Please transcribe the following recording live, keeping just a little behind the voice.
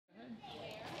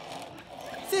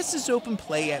This is open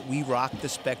play at We Rock the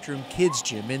Spectrum Kids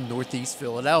Gym in Northeast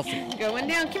Philadelphia, Going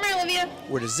down. Come here, Olivia.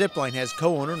 where the zipline has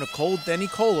co-owner Nicole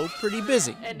Denicolo pretty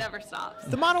busy. It never stops.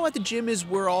 The motto at the gym is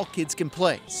where all kids can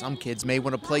play. Some kids may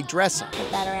want to play dress-up, Put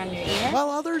that around your ear.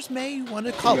 while others may want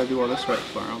to You color. gotta do all this right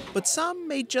for him. But some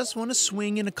may just want to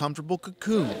swing in a comfortable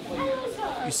cocoon.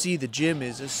 You see, the gym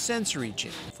is a sensory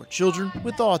gym for children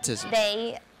with autism.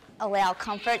 They allow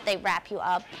comfort. They wrap you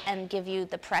up and give you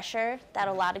the pressure that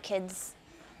a lot of kids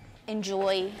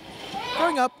enjoy.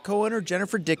 Growing up, co-owner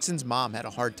Jennifer Dixon's mom had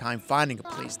a hard time finding a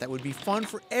place that would be fun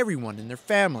for everyone in their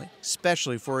family,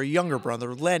 especially for her younger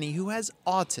brother, Lenny, who has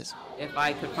autism. If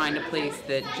I could find a place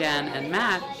that Jen and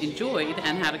Matt enjoyed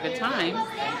and had a good time,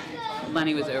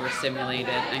 Lenny was overstimulated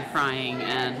and crying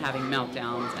and having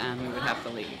meltdowns, and we would have to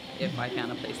leave. If I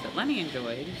found a place that Lenny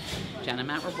enjoyed, Jen and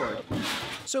Matt were bored.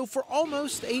 So for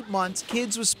almost 8 months,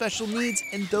 kids with special needs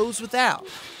and those without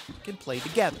can play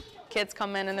together. Kids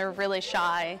come in and they're really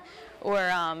shy,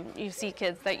 or you see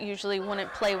kids that usually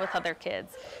wouldn't play with other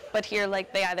kids. But here,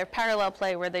 like, they either parallel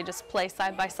play where they just play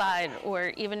side by side,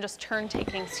 or even just turn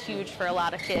taking's huge for a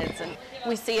lot of kids. And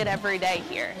we see it every day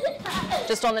here.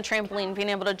 Just on the trampoline, being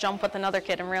able to jump with another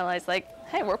kid and realize, like,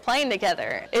 hey, we're playing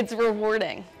together. It's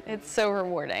rewarding. It's so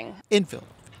rewarding. In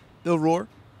Philadelphia, Bill Rohrer,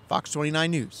 Fox 29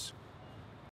 News.